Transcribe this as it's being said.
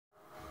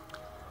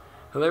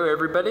Hello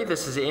everybody,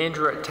 this is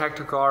Andrew at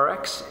Tactical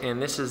RX,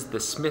 and this is the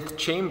Smith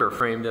chamber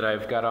frame that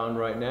I've got on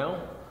right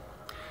now.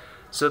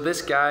 So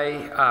this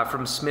guy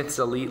from Smith's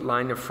Elite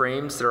line of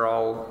frames, they're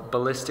all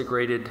ballistic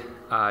rated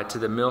to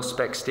the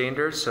mil-spec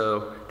standards,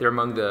 so they're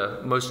among the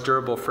most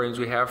durable frames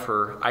we have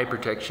for eye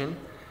protection.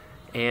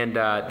 And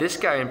this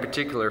guy in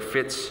particular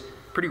fits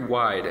pretty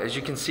wide. As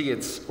you can see,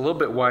 it's a little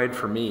bit wide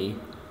for me.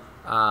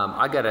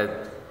 I got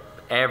a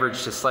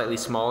average to slightly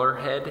smaller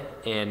head,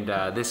 and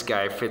this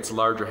guy fits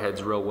larger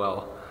heads real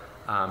well.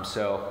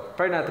 So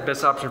probably not the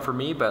best option for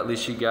me, but at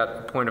least you got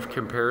a point of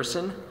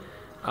comparison.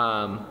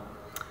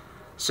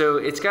 So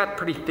it's got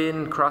pretty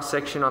thin cross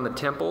section on the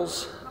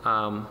temples,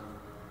 a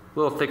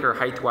little thicker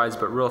height wise,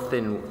 but real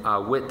thin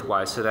width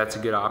wise, so that's a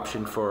good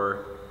option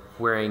for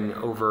wearing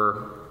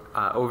over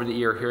the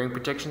ear hearing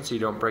protection so you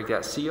don't break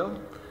that seal.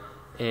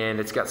 And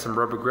it's got some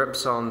rubber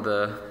grips on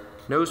the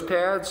nose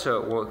pad,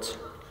 so it won't,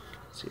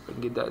 see if I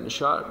can get that in the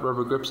shot,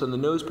 rubber grips on the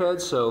nose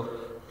pad so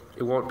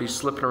it won't be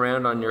slipping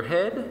around on your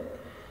head.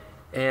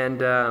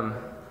 And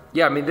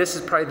yeah, I mean, this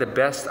is probably the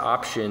best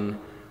option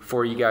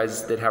for you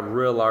guys that have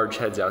real large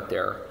heads out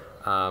there.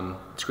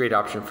 It's a great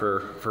option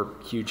for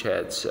huge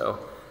heads. So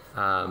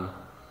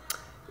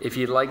if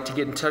you'd like to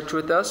get in touch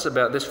with us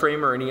about this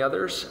frame or any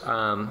others,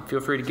 feel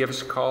free to give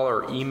us a call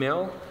or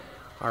email.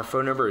 Our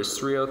phone number is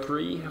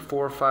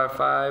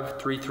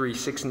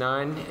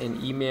 303-455-3369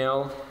 and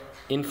email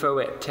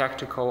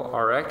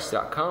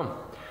info@tacticalrx.com.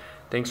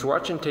 Thanks for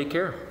watching. Take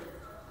care.